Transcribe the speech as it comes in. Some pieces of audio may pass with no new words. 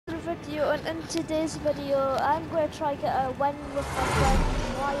you, and in today's video I'm going to try get a win with my friend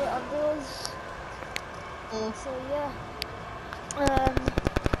Wyatt on those. So yeah.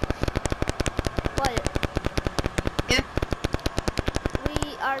 Wyatt. Yeah. Do you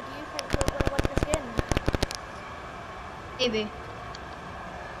think we're going to win this game? Maybe.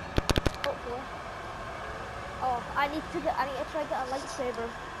 Hopefully. Oh, I need to try get a lightsaber.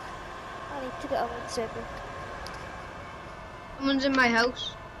 Someone's in my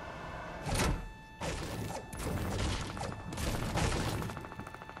house.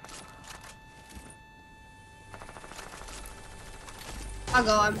 I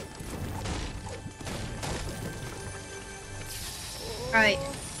got him. Right.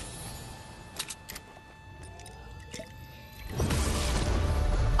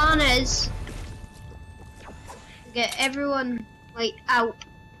 Plan is to get everyone like out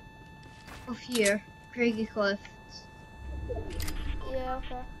of here, Craigie Cliffs. Yeah,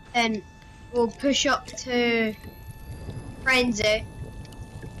 okay. Then we'll push up to Frenzy.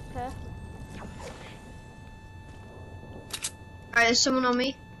 Okay. Alright, there's someone on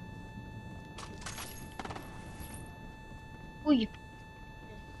me. Oh, you.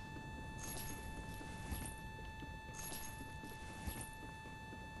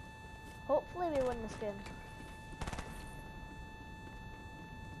 Hopefully we win this game.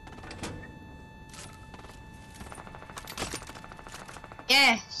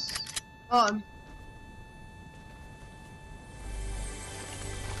 Yes. Got him.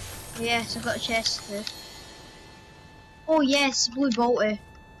 Yes, I've got a chest too. Oh yes, blue bolty.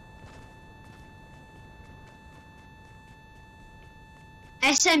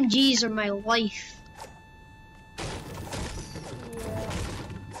 SMGs are my life. Yeah.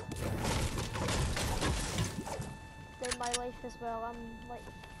 They're my life as well. I'm like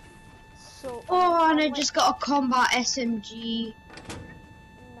so. Oh, and I like, just got a combat SMG.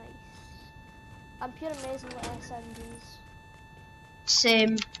 Nice. I'm pure amazing with SMGs.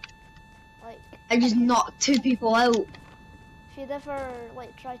 Same. Like, I just knocked 2 people out. if you'd ever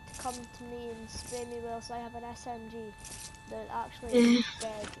like tried to come to me and spray me whilst I have an SMG, they're actually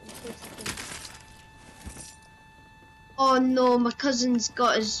dead in 2 seconds. Oh no, my cousin's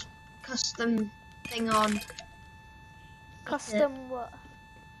got his custom thing on. Custom what?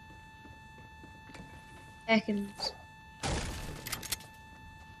 Seconds.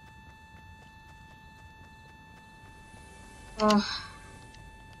 Oh,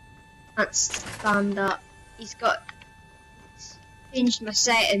 can't stand up. He's changed my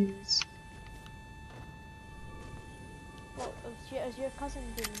settings. What, has your cousin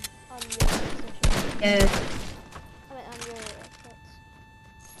been on your PlayStation? Yeah. I mean, on your Xbox.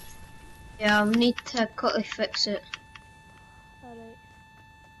 Yeah, I'll need to quickly fix it. Alright.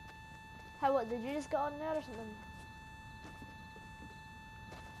 What, did you just get on there or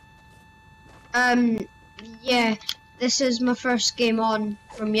something? Yeah, this is my first game on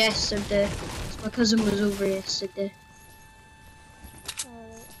from yesterday. My cousin was over yesterday.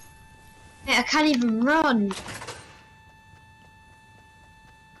 Alright. Hey, I can't even run.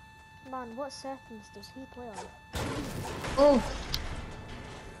 Man, what settings does he play on? Oh.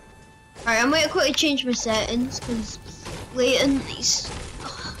 Alright, I'm going to quickly change my settings because Leighton is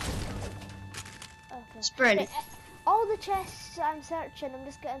Okay. sprint. Hey, all the chests I'm searching, I'm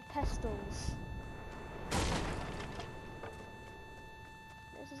just getting pistols.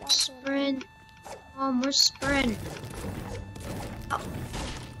 This is actually Sprint. Where's sprint? Oh.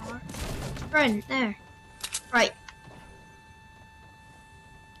 Sprint, there. Right.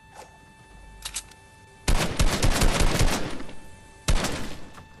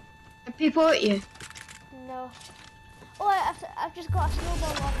 Are people at you? No. Oh, I've just got a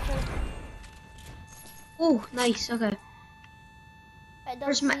snowball launcher. Oh, nice, okay.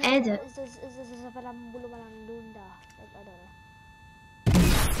 Where's my edit? Is this a Barambulu Malandunda? I don't know.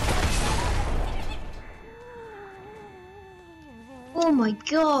 Oh my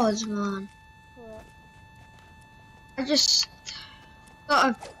god, man. What? I just got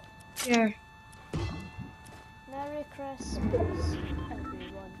a here. Merry Christmas,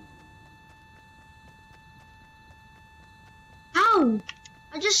 everyone. How?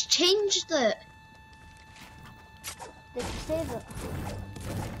 I just changed it. Did you save it?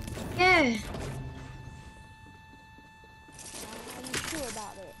 Yeah. Are you sure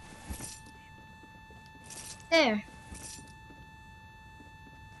about it? There.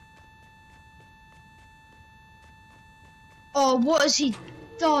 Oh, what has he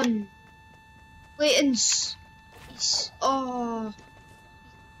done? Leighton's... He's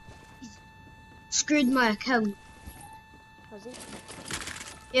screwed my account. Was he?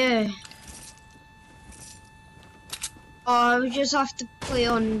 Yeah. Oh, we just have to play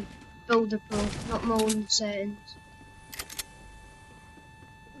on Builder Pro, not my own settings.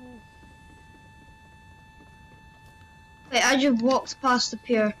 Wait, I just walked past the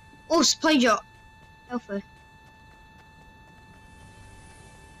pier. Oh, supply drop. Healthy.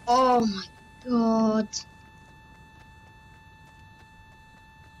 Oh my god.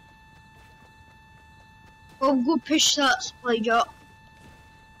 Well, go push that supply drop.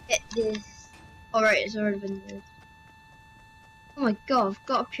 Get this. Alright, it's already been there. Oh my god, I've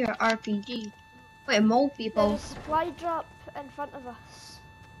got a pure RPG. Wait, mole people. There's a supply drop in front of us.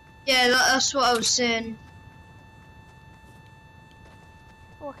 Yeah, that's what I was saying.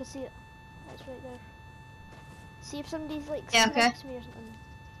 Oh, I can see it. It's right there. See if somebody's like Yeah, okay. snipes me or something.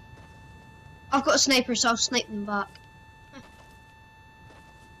 I've got a sniper, so I'll snipe them back.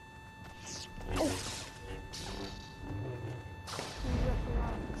 Oh. You rip the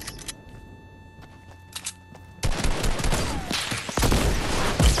ranks.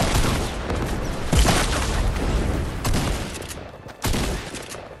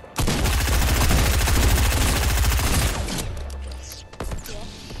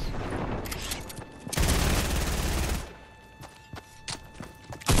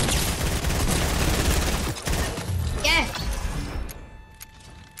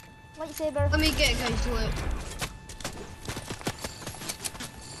 Lightsaber. Let me get it, guys, look.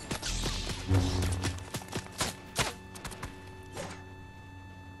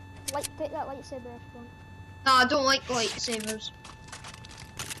 Take that lightsaber if you want. Nah, I don't like lightsabers.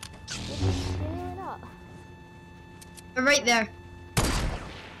 Really not? They're right there.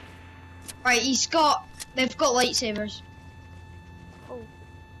 Right, they've got lightsabers. Oh,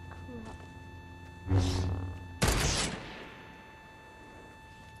 crap.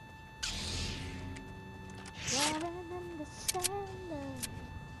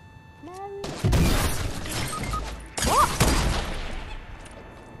 What?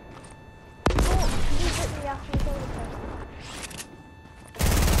 Oh, you hit me after you killed the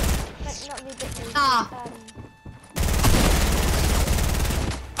person. Not me, but me. Ah.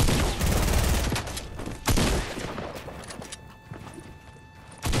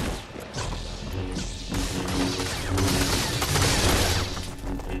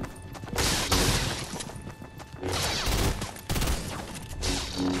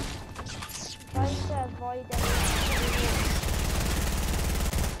 Trying to avoid any.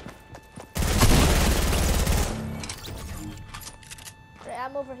 Right,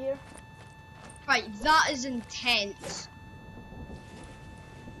 I'm over here. Right, that is intense.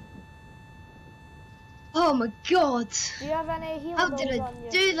 Oh my god. Do you have any healing How balls did I on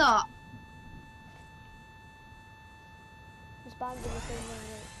you? do that? Just banding the same way,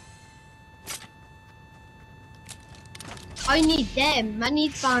 right? I need them. I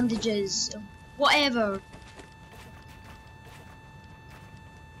need bandages. Whatever.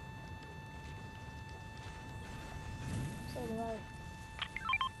 So do I.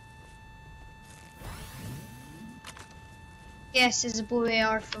 Yes, there's a blue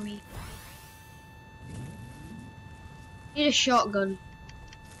AR for me. Need a shotgun.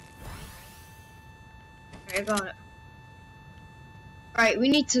 Right, I got it. Right, we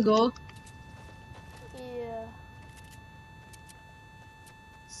need to go. Yeah.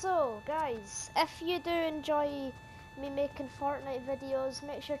 So, guys, if you do enjoy me making Fortnite videos,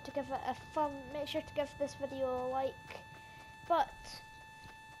 make sure to give it a make sure to give this video a like. But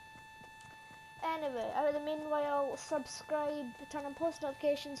anyway, in the meanwhile, subscribe, turn on post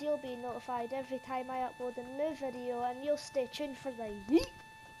notifications. You'll be notified every time I upload a new video, and you'll stay tuned for the yeet.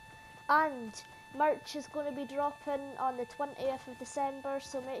 And merch is going to be dropping on the 20th of December,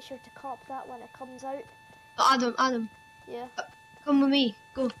 so make sure to cop that when it comes out. Oh, Adam, Yeah. come with me.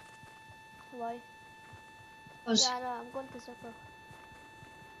 Go. Why? Us. Yeah, I know, I'm going to Circle.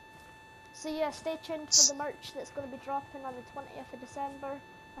 So yeah, stay tuned for the merch that's going to be dropping on the 20th of December.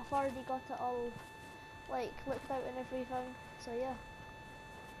 I've already got it all, like, looked out and everything, so yeah.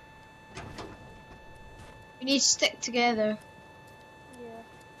 We need to stick together. Yeah.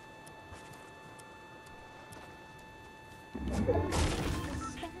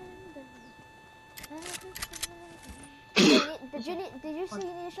 Did you say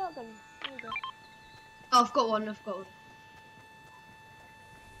you need a shotgun? There you go. Oh, I've got one.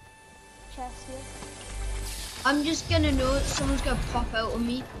 Chest here. I'm just gonna know that someone's gonna pop out on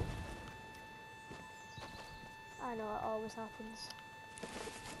me. I know, it always happens.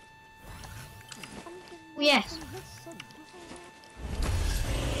 Oh, yes.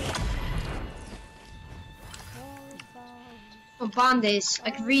 Oh, band-aids. I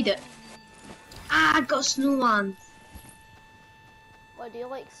can read it. Ah, I got a snowman. What do you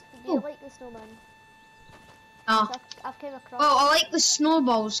like? Do you like the snowman? No. So I've came across. Well, I like the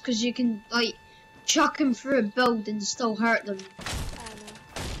snowballs because you can like chuck them through a build and still hurt them. I know.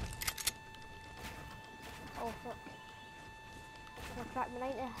 Oh fuck. I cracked my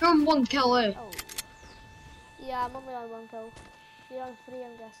 90. You're on 1 kill out. Oh. Yeah, I'm only on 1 kill. You're on 3,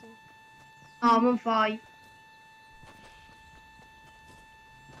 I'm guessing. Oh, I'm on 5.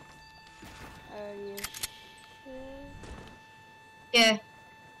 Are you sure? Yeah. Okay.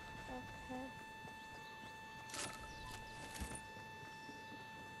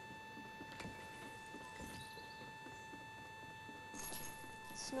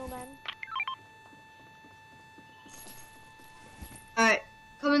 Snowman. Alright.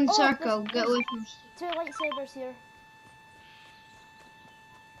 Come in the Oh, circle. Get there's away from. 2 lightsabers here.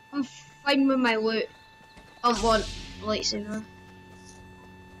 I'm fine with my loot. I don't want a lightsaber.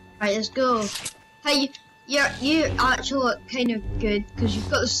 Right, let's go. Hey, you actually look kind of good because you've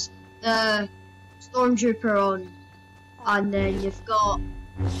got this stormtrooper on, and then you've got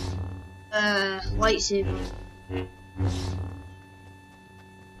lightsaber.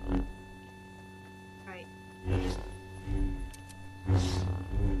 Right.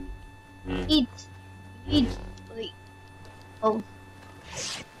 Need like a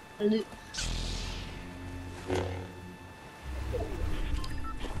loot.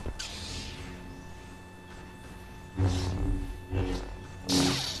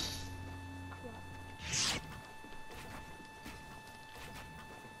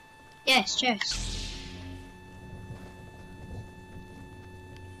 Yes, chest.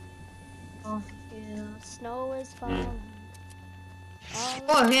 Oh, yeah. Snow is falling.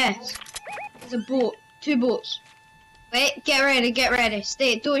 Oh, yes. There's a boat. 2 boats. Wait, get ready.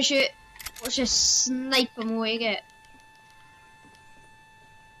 Stay, don't shoot. Let's just snipe them away, get.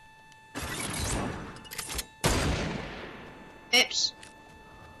 Oops.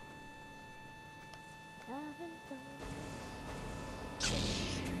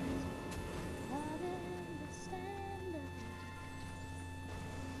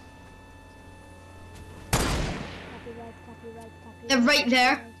 Copyright. They're right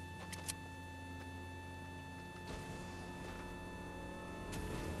there.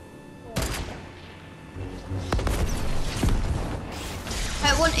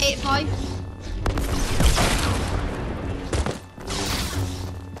 At 185.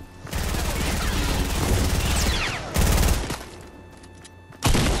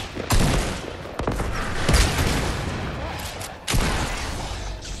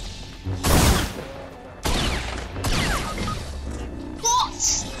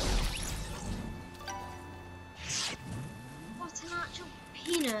 What an actual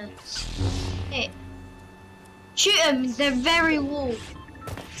penis. Hey. Shoot them, they're very low.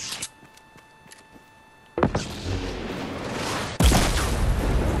 The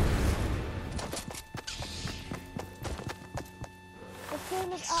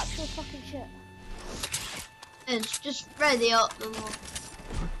game is actual fucking shit. It's just ready up the wall.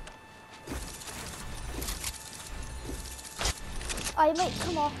 I might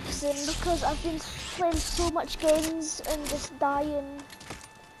come off soon because I've been playing so much games and just dying,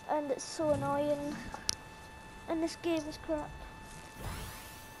 and it's so annoying. And this game is crap.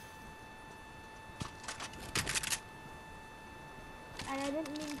 And I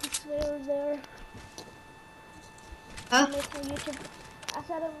didn't mean to swear there. Huh? I'm making a YouTube. I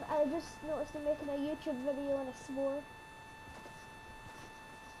said I just noticed I'm making a YouTube video and I swore.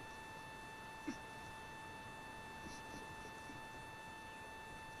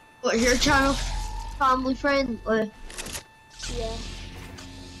 What's your channel? Family friendly? Yeah.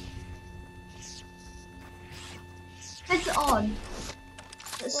 It's on.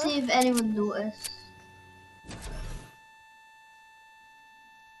 Let's What? see if anyone noticed.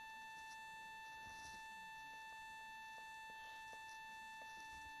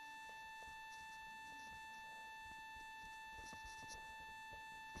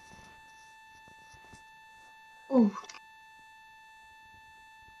 Oh.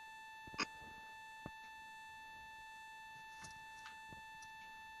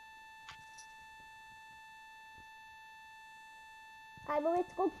 I'm away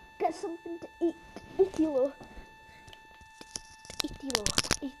to go get something to eat. Eatilo.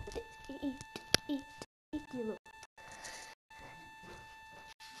 Eatilo.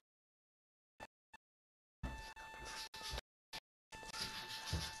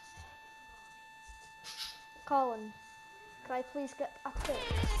 Colin, can I please get a fix?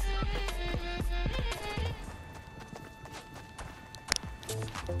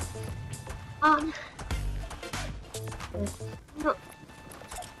 No.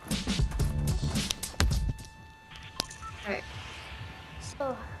 Right.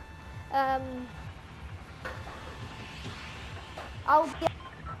 So, I'll get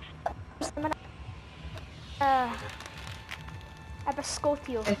some a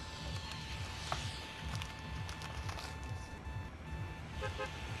biscottio. Okay.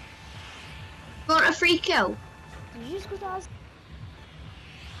 Want a free kill? Did you just go to us?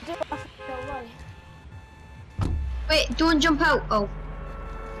 I don't know if I know why. Wait, don't jump out. Oh.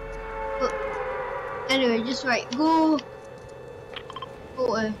 Look. Anyway, just right. Go.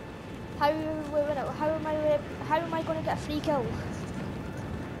 Go to. How am I going to get a free kill?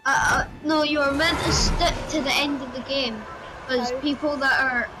 No, you were meant to stick to the end of the game. Because How? people that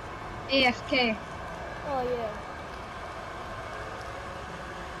are AFK. Oh yeah.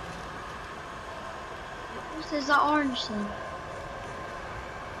 What is that orange thing?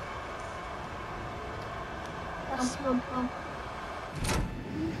 That's Pum, pum, pum.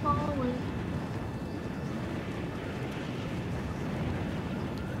 I'm falling.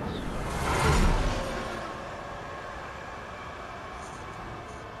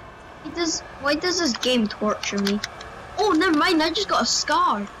 Why does this game torture me? Oh, never mind, I just got a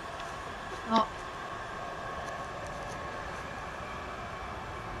scar. Oh.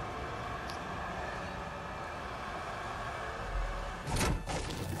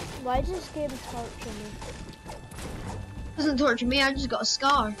 Why does this game torture me? Doesn't torture me, I just got a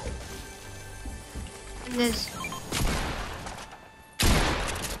scar. And there's...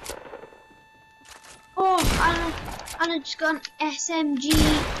 Oh, and I just got an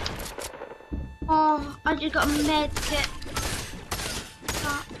SMG. Oh, I just got a med kit.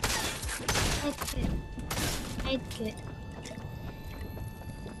 Med kit. Med kit.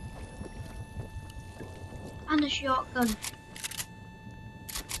 And a shotgun.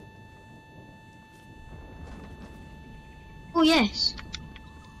 Oh yes.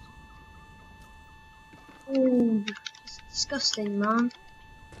 Oh, it's disgusting, man.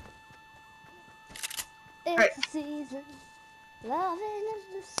 It's Right. the season, love and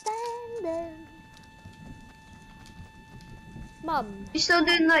understanding. Mum. You still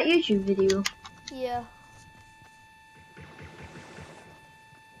doing that YouTube video? Yeah.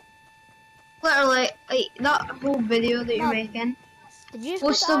 Literally, like that whole video that you're Mum. making. Did you just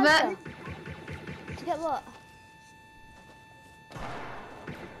Most go of to it. Asda? To get what?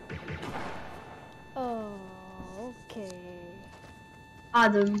 Oh, okay.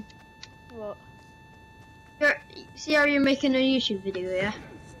 Adam, What? see how you're making a YouTube video, yeah?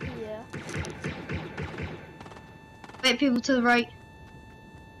 Yeah. Wait, people to the right.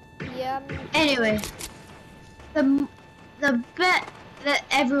 Yeah. Anyway, the bit that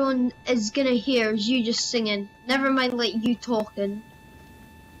everyone is gonna hear is you just singing. Never mind, like you talking.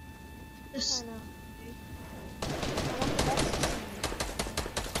 I Just know.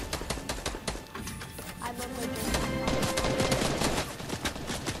 I'm only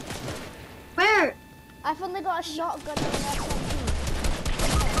where? I've only got a shotgun and an SMG.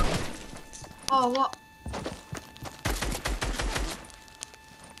 Oh, what?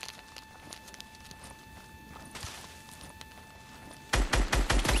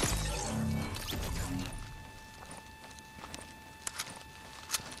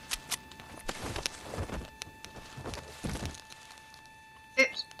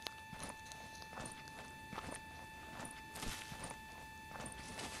 Oops.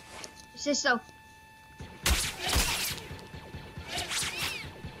 Is this so?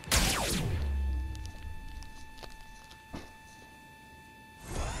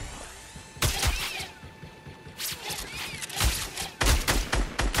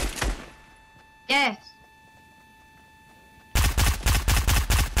 Yes.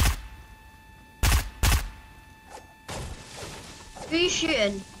 Who are you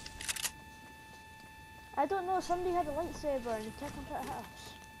shooting? I don't know, somebody had a lightsaber and he kept on trying to hit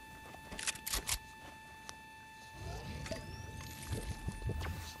us.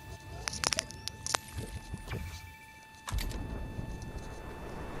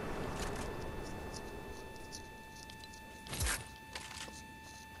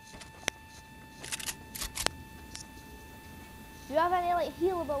 Do you have any like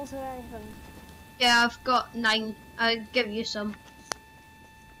healables or anything? Yeah, I've got 9. I'll give you some.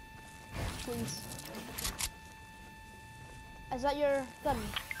 Please. Is that your gun?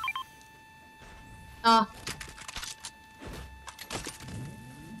 Ah,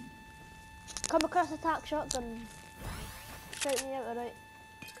 Come across attack shotgun. Shout me out, alright?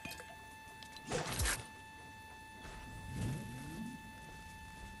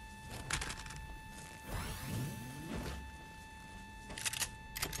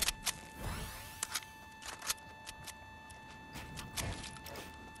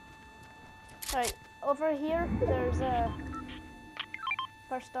 Right, over here there's a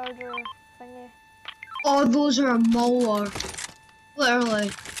first order thingy. oh, those are a molar.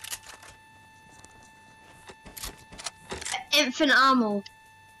 Literally. Infinite ammo.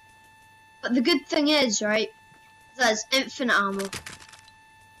 But the good thing is, right, that it's infinite ammo.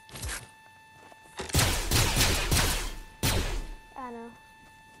 I know.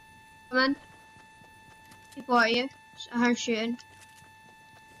 Come in. People at you. I heard shooting.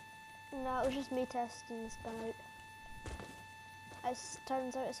 No, it was just me testing this gun out. It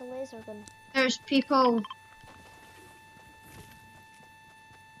turns out it's a laser gun. There's people.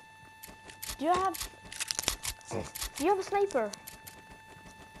 Do you have a sniper?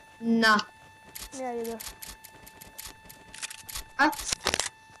 Nah. Yeah, either. Huh?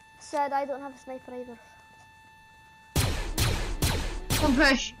 Said I don't have a sniper either. Don't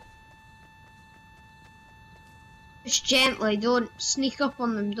push. Just gently, don't sneak up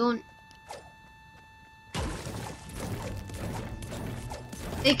on them, don't.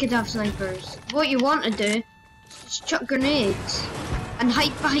 They could have snipers. What you want to do is just chuck grenades and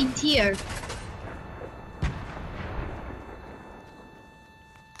hide behind here.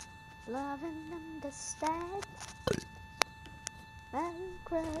 Love and understand. And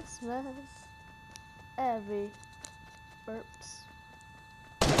Christmas. Every burps.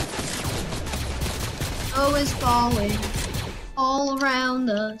 Snow is falling all around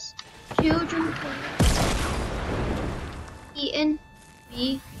us. Children play. Eating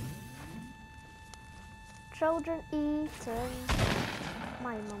me. Children eating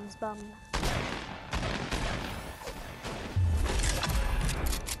my mum's bum.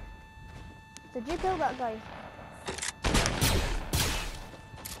 Did you kill that guy?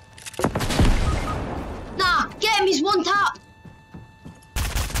 Nah, get him, he's one tap.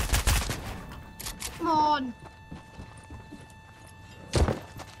 Come on.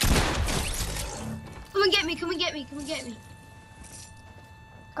 Come and get me, come and get me, come and get me.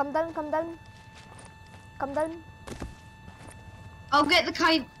 Come down, come down. Come down. I'll get the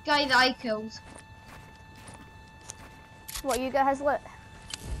guy that I killed. What, you got his loot?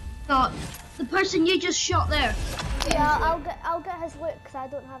 No, the person you just shot there. Yeah, I'll get his loot because I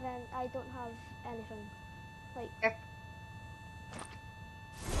don't have anything. Like, Okay.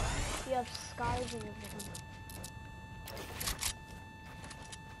 you have scars and everything.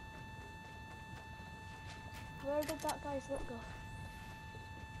 Where did that guy's loot go?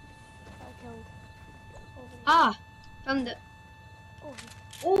 That I killed. Over here. Ah, found it. Oh,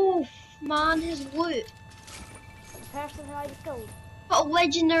 Oh man, his loot. the person who I just killed. Got a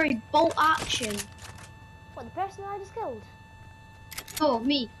legendary bolt action. What, the person I just killed? Oh,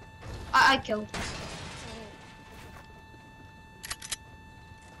 me. I killed.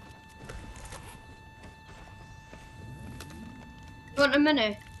 You want a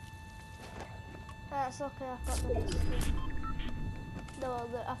minute? That's okay, I've got minis. No,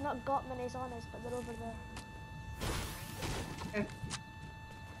 I've not got minis on us, but they're over there. Okay.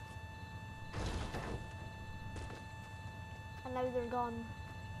 And now they're gone.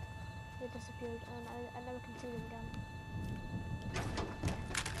 They disappeared, and I never can see them again.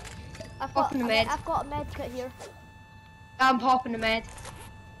 Popping a med. I've got a med kit here. I'm popping the med.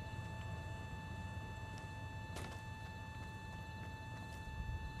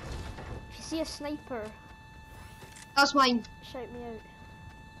 If you see a sniper, That's mine. shout me out.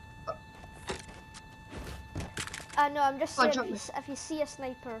 No, I'm just Go on, saying, drop if you see a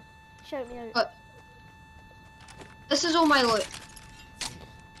sniper, shout me out. Look. This is all my loot.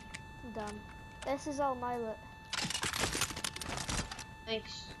 Damn. This is all my loot.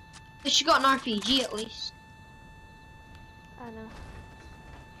 Nice. But she got an RPG at least. I know.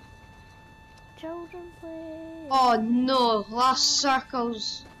 Children play. Oh no, last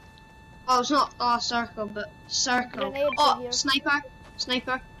circles. Oh, it's not last circle, but circle. Grenades are Oh, here. sniper.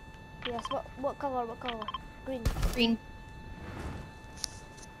 Sniper. Yes, what colour, what colour? Green. Green.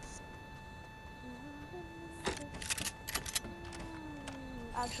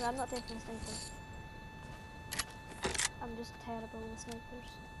 Actually, I'm not taking a sniper. I'm just terrible with snipers.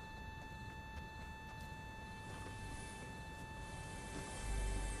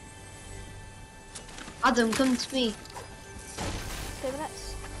 Adam, come to me. 2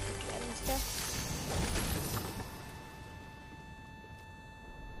 minutes. Get in this death.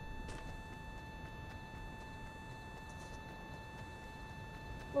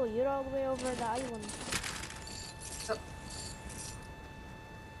 Oh, you're all the way over the island.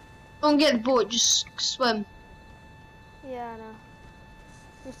 Don't get the boat, just swim. Yeah, I know.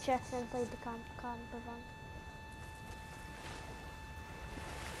 Just check inside the camper van.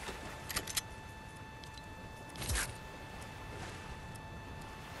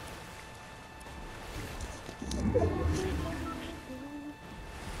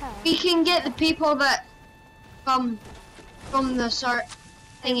 We can get the people that come from the start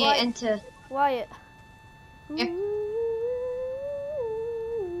Hey, thingy Wyatt. into. Wyatt. Yeah.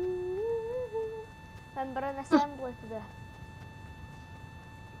 Remember an assembly today?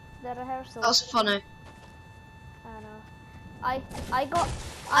 The rehearsal. That was funny. I know. I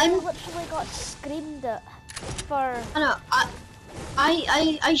I'm- literally got screamed at for. I know.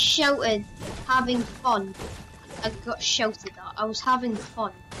 I shouted, having fun. I got shouted at. I was having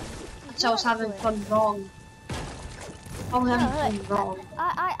fun. So I was having fun wrong. I was having fun wrong.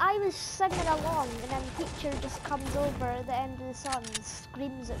 I was singing along and then the teacher just comes over at the end of the song and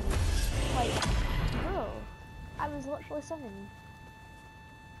screams at me. Like, bro, I was literally singing.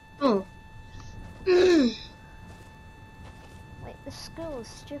 Oh. Like, the school is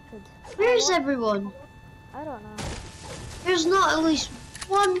stupid. Where's everyone? I don't know. There's not at least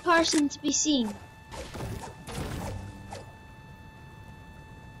one person to be seen.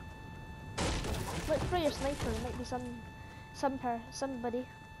 Look for your sniper, there might be somebody.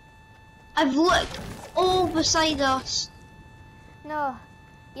 I've looked all beside us. No,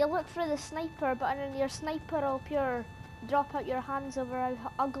 you look for the sniper, but then your sniper will pure drop out your hands over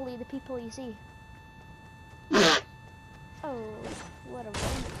how ugly the people you see. Oh, what a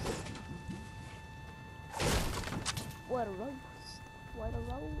roast. What a roast. What a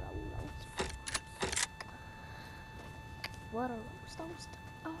roast. What a roast.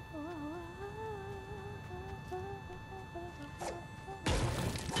 Oh.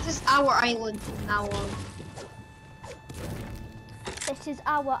 This is our island from now on. This is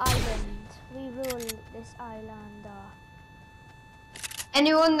our island. We rule this island.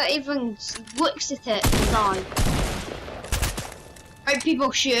 Anyone that even looks at it will die. Right,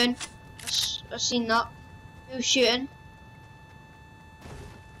 people shooting. I've seen that. Who's shooting?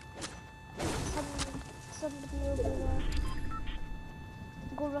 Somebody over there.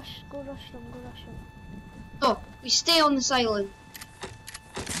 Go rush them. Oh, we stay on this island.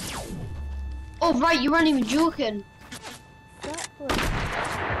 Oh right, you weren't even joking. Exactly.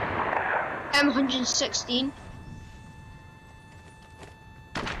 M116.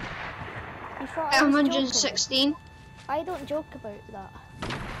 You thought I was joking? M116. I don't joke about that.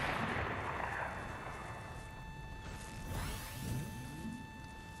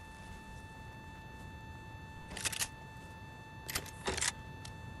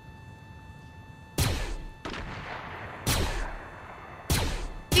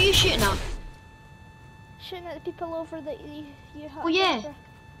 Who are you shooting at? Shooting at the people over that you have. Oh yeah.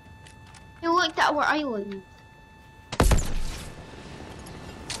 You looked at our island.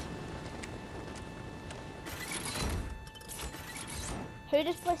 Who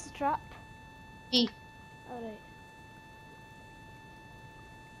just placed the trap? Me. Alright.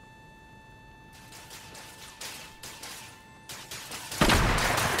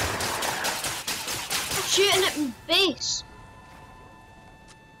 I'm shooting at my base.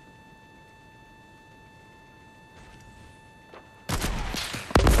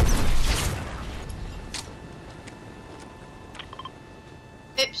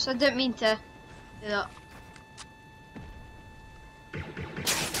 Oops, I didn't mean to do that.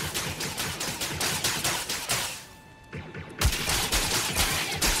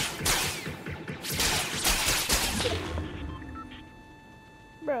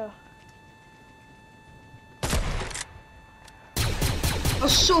 Bro. I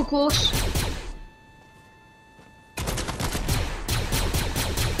was so close.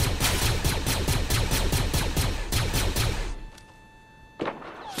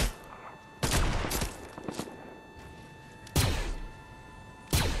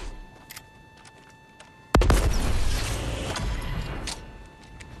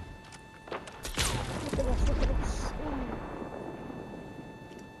 Look at this.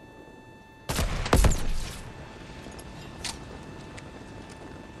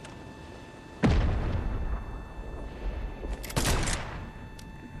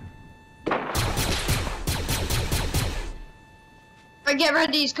 Right, get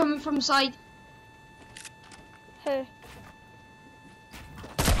ready, he's coming from side. Who? Oh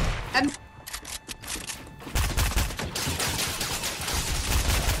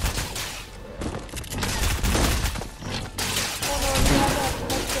no, you have that.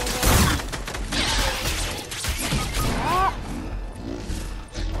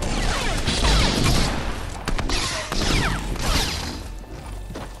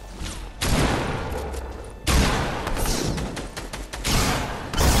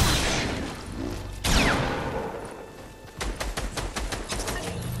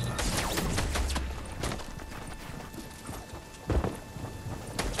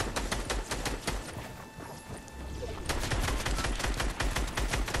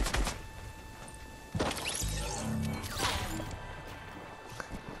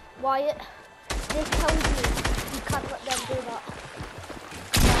 Wyatt, they killed you. You can't let them do that.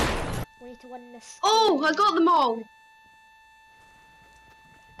 We need to win this. Oh, I got them all.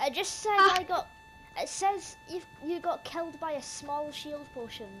 It just says I got. It says you got killed by a small shield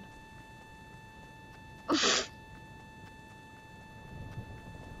potion.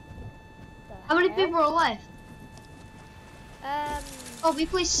 How many people are left? Um. Oh, we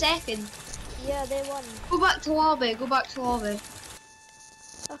placed second. Yeah, they won. Go back to lobby. Go back to lobby.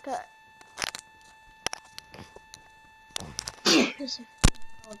 Okay.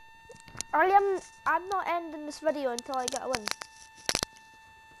 I'm not ending this video until I get a win.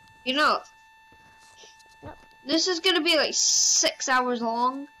 You know, Yep. this is gonna be like 6 hours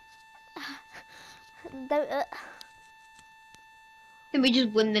long. Doubt it. Can we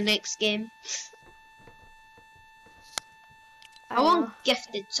just win the next game? I know. want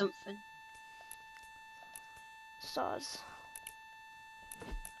gifted something. Stars.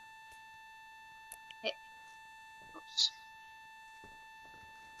 Hey.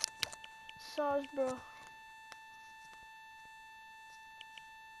 Stars, bro.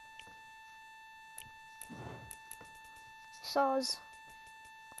 Stars.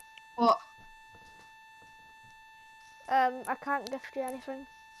 What? I can't gift you anything.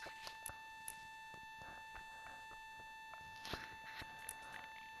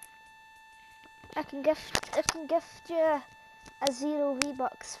 I can gift you a 0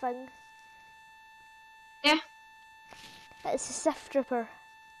 V-Bucks thing. Yeah. It's a Sith Trooper.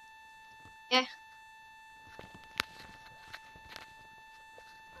 Yeah.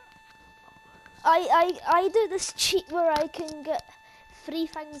 I do this cheat where I can get 3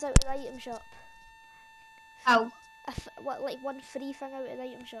 things out of the item shop. How? Like 1 free thing out of the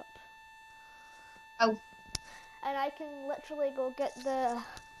item shop. How? And I can literally go get the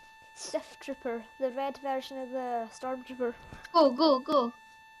Sith Trooper, the red version of the Stormtrooper. Go, go, go.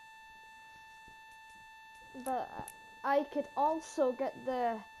 But I could also get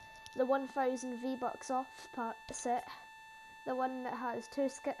the 1000 V-Bucks off part set. The one that has 2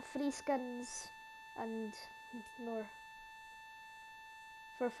 free skins and more.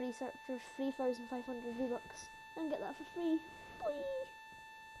 For 3,500 V-Bucks. And get that for free. Boing.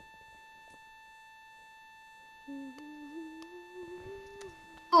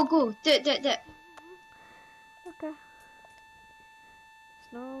 Go, go. Do it, do it, do it. Okay.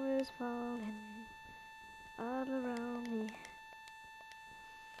 Snow is falling all around me.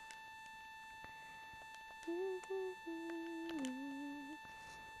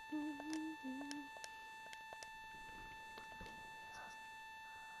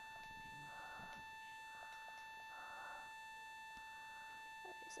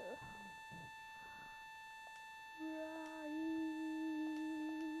 So,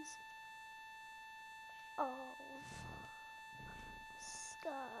 rise of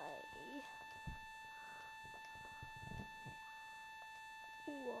sky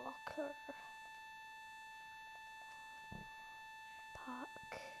Walker Park.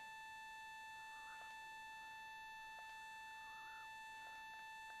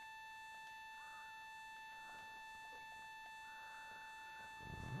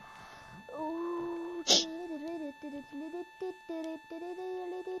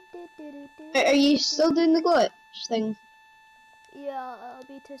 Are you still doing the glitch thing? Yeah, I'll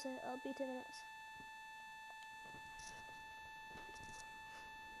be 2 minutes.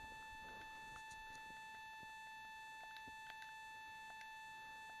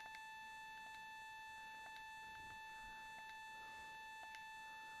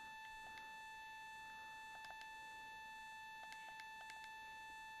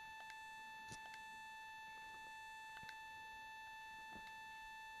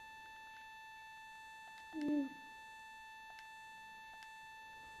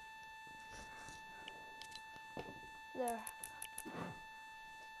 There.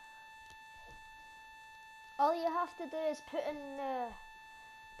 All you have to do is put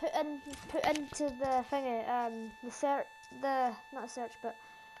into the thingy, not search, but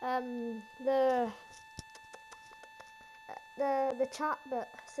the chat bit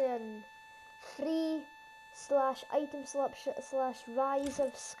saying free /item / Rise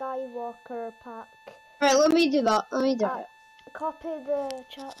of Skywalker pack. Right, let me do that. Let me do it. Copy the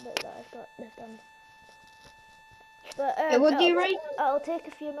chat bit that I've got done. But Hey, what do you write? It'll take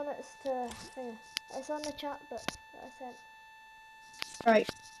a few minutes to finish. It's on the chat bit that I sent. Right.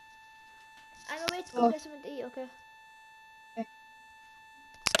 I'm away to go get something to eat, okay? Okay.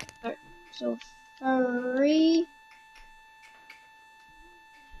 Right. So, 3.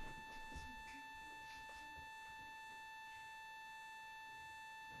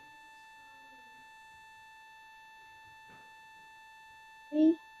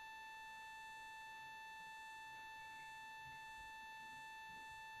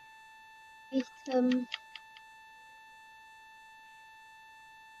 Item.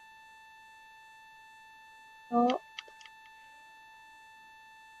 Shop.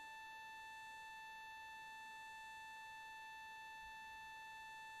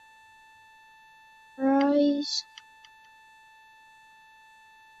 Price.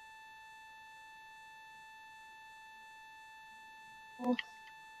 Oh,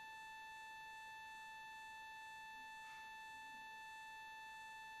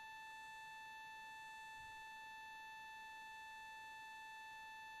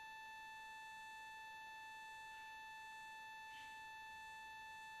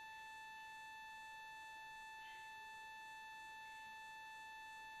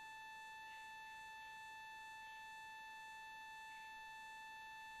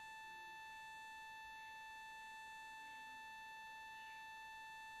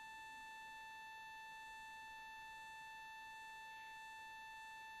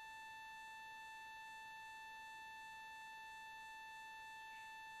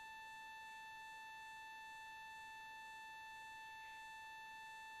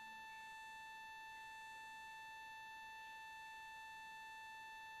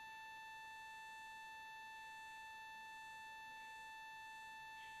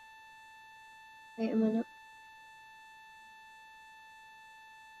 wait a minute.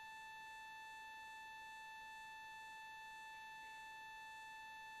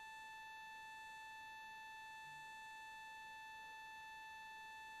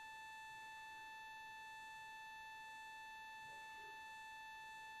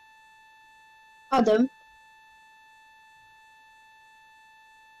 Adam.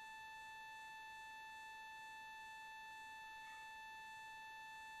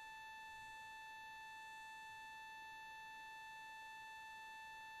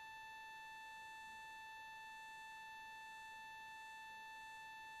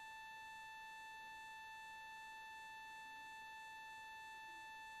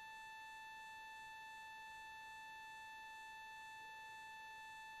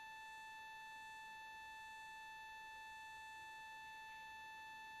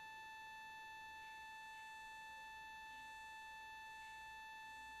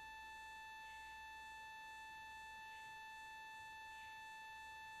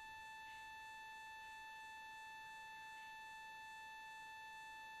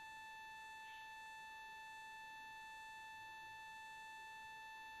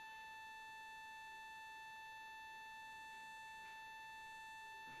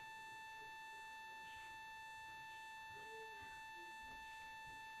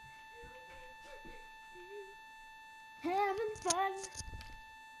 Having fun.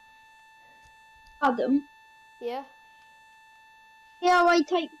 Adam. Yeah. See how I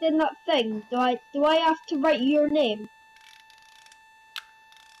typed in that thing? Do I have to write your name?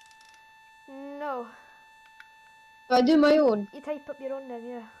 No. Do I do my own? You type up your own name,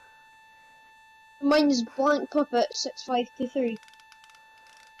 yeah. Mine is blank puppet 6523.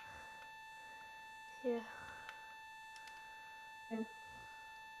 Yeah. Yeah.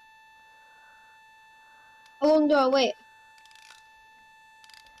 How long do I wait?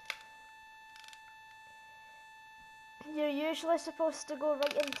 You're usually supposed to go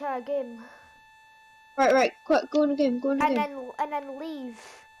right into a game. Right, quick, go in again, go in And again. then leave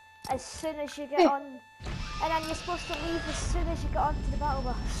as soon as you get Hey. on. And then you're supposed to leave as soon as you get onto the battle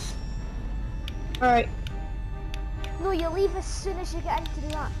bus. Alright. No, you leave as soon as you get into the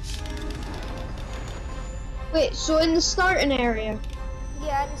match. Wait, so in the starting area?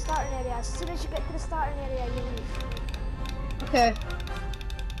 Yeah, in the starting area. As soon as you get to the starting area, you leave. Okay.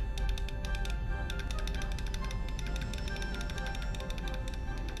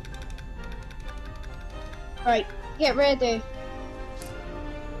 Right, get ready.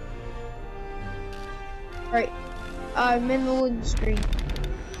 Right, I'm in the loading screen.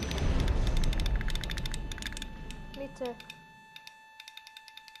 Me too.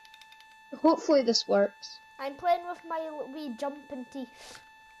 Hopefully this works. I'm playing with my wee jumping teeth.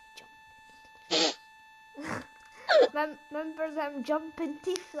 Remember them jumping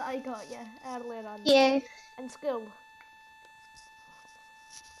teeth that I got you earlier on Yeah. in school?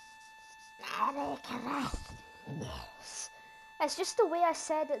 Yes. It's just the way I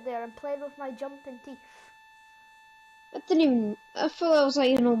said it there. I'm playing with my jumping teeth. I feel I was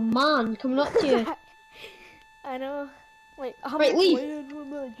like an old man coming up to you. I know. Like, I'm Right, leave. playing with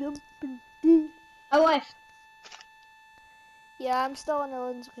my jumping teeth. I left. Yeah, I'm still on the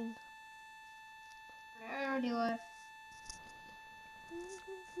loading screen. I already left.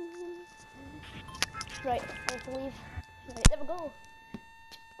 Right, I have to leave. Right, there we go.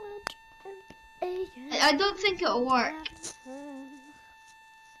 I don't think it'll work.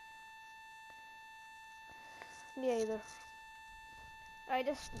 Me either. I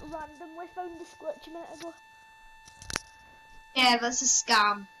just randomly found this glitch a minute ago. Yeah, that's a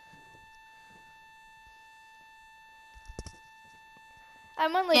scam.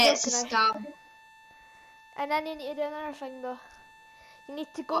 I'm only Yeah, it's a joking. scam. And then you need to do another thing though. You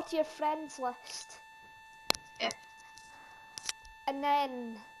need to go What? to your friends list. Yeah. And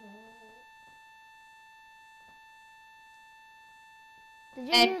then... Did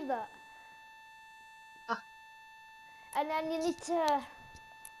you And hear that? uh, And then you need to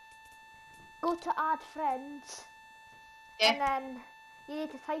go to add friends. yeah, And then you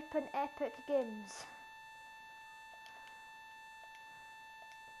need to type in Epic Games.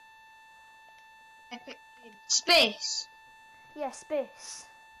 Epic Games. Space. Yeah, space.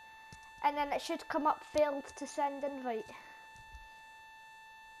 And then it should come up failed to send invite.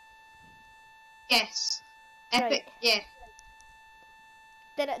 Yes. Right. Epic. Yeah.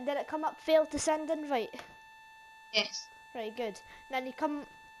 Did it come up failed to send invite? Yes. Right, good. Then you come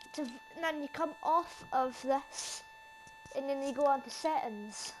off of this, and then you go on to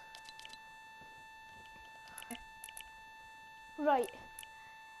settings. Right.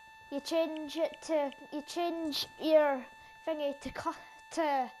 You change your thingy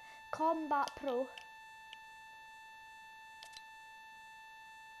to Combat Pro,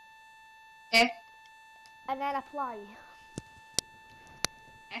 Yeah. and then apply.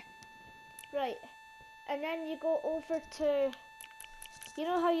 Yeah. Right. And then you go over to, you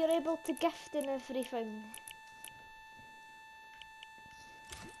know how you're able to gift and everything.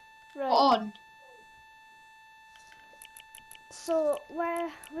 Right. On. So where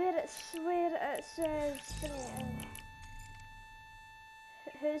it says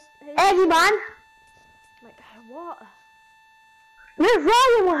who's Eddie man, like what? where's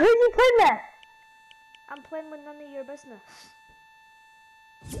Ryan? Who's he playing with? I'm playing with none of your business.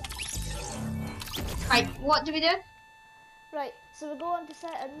 Right. What do we do? Right. So we go on to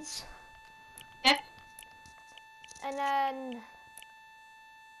settings, Yeah. and then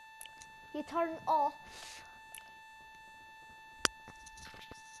you turn off.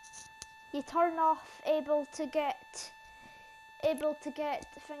 You turn off able to get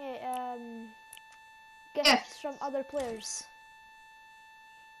thingy gifts from other players.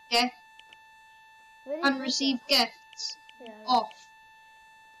 Yeah. Where do you And put receive that? gifts. Yeah, right. Off.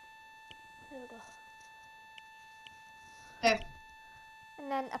 There we go. There. And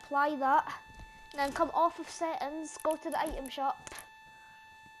then apply that. And then come off of settings, go to the item shop,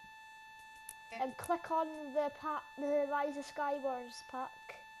 Yeah. and click on the Rise of Skywars pack.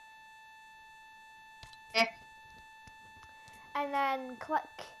 Yeah. And then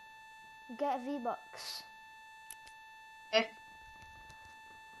click get V-Bucks. Yeah.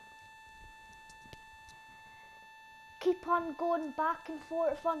 Keep on going back and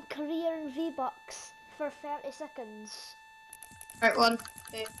forth on career and V-Bucks for 30 seconds. Right. 1,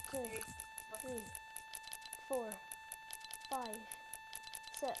 2, 2, 3, 4, 5,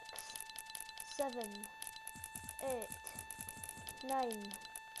 6, 7, 8, 9,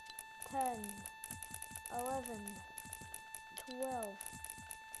 10, 11, 12,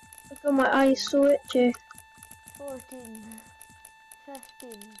 Look at my eyes so itchy. 14,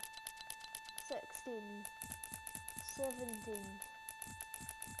 15, 16, 17,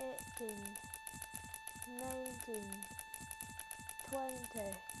 18, 19,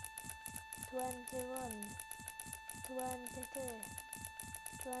 20, 21, 22,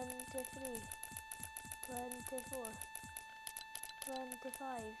 23, 24,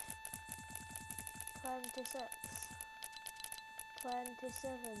 25, 26,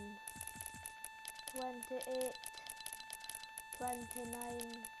 27, 28,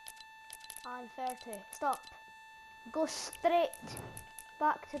 29, and 30. Stop. Go straight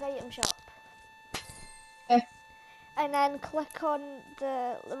back to the item shop. Yeah. And then click on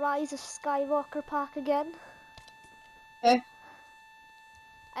the Rise of Skywalker pack again. Yeah.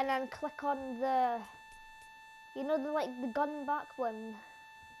 And then click on the, you know, the gun back one.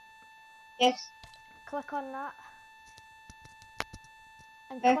 Yes. Click on that.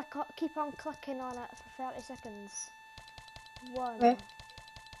 And Yeah. keep on clicking on it for 30 seconds. 1, Yeah.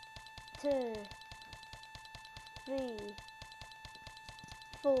 2, 3,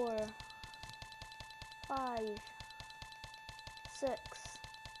 4, 5, 6,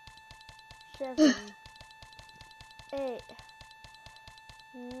 7, 8,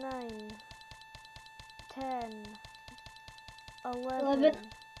 9, 10, 11,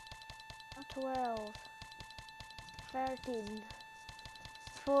 12, 13,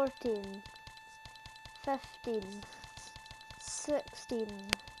 14, 15, 16,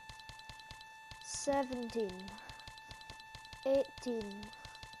 17, 18,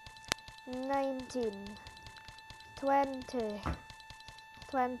 19, 20,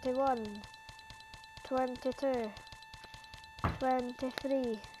 21, 22,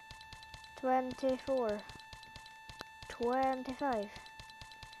 23, 24, 25,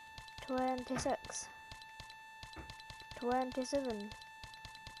 26, 27,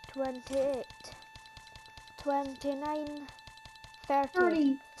 28, 29, 30.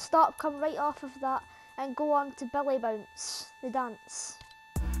 30. Stop, come right off of that and go on to Billy Bounce, the dance.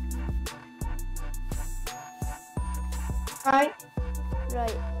 Right.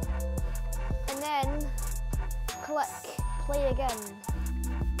 Right. And then click play again.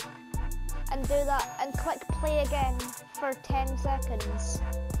 And do that and click play again for 10 seconds.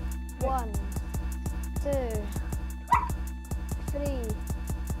 1, 2, 3,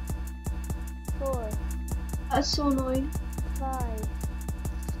 4, That's so annoying. 5,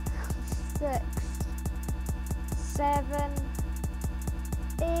 6, 7,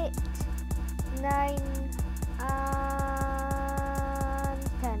 8, 9, and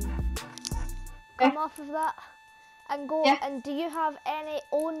 10. Come off of that and go. Yeah. And do you have any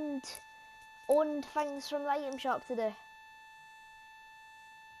owned things from the item shop to do?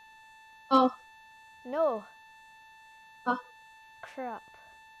 Oh. No. Oh. Crap.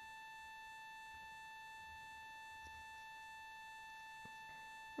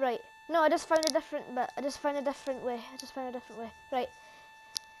 Right. No, I just found a different bit. I just found a different way. Right.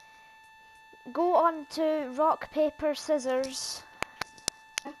 Go on to rock, paper, scissors.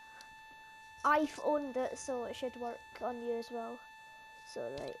 I've owned it, so it should work on you as well.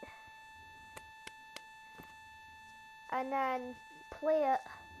 So, right. And then play it.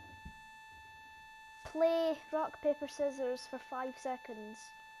 Play rock, paper, scissors for 5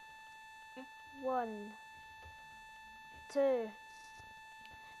 seconds. 1, 2,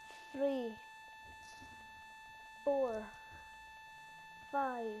 3, 4,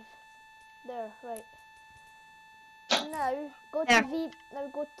 5. There, right. Now go There.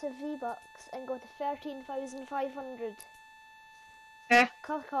 to V-Bucks and go to 13,500. Okay.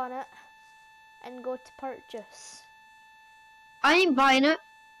 Click on it and go to purchase. I ain't buying it.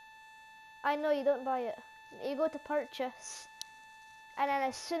 I know you don't buy it. You go to purchase, and then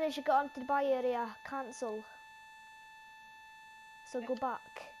as soon as you get onto the buy area, cancel. So go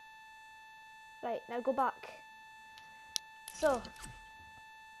back. Right, now go back. So,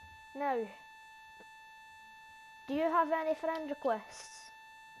 now, do you have any friend requests?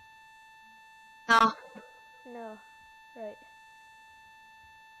 No. No. Right.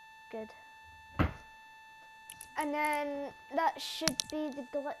 Good. And then that should be the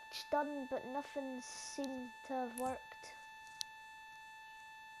glitch done, but nothing seemed to have worked.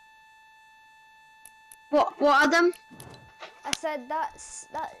 What are them? I said that's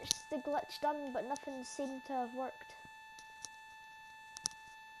the glitch done, but nothing seemed to have worked.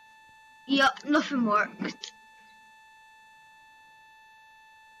 Yep, nothing worked.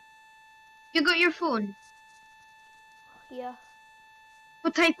 You got your phone? Yeah.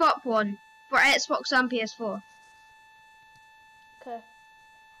 We'll type up one for Xbox and PS4. Okay.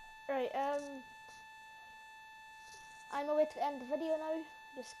 Right. I know where to end the video now.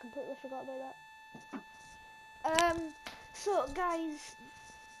 Just completely forgot about that. So guys,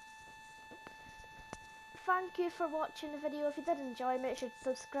 thank you for watching the video. If you did enjoy, make sure to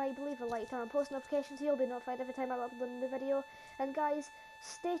subscribe, leave a like, turn on post notifications so you'll be notified every time I upload a new video. And guys,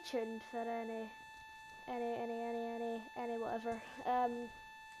 stay tuned for any whatever.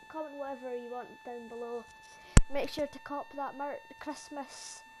 Comment whatever you want down below. Make sure to cop that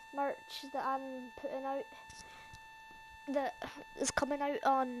Christmas merch that I'm putting out. That is coming out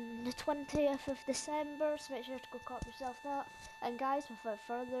on the 20th of December, so make sure to go cop yourself that. And guys, without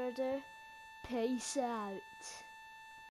further ado, peace out.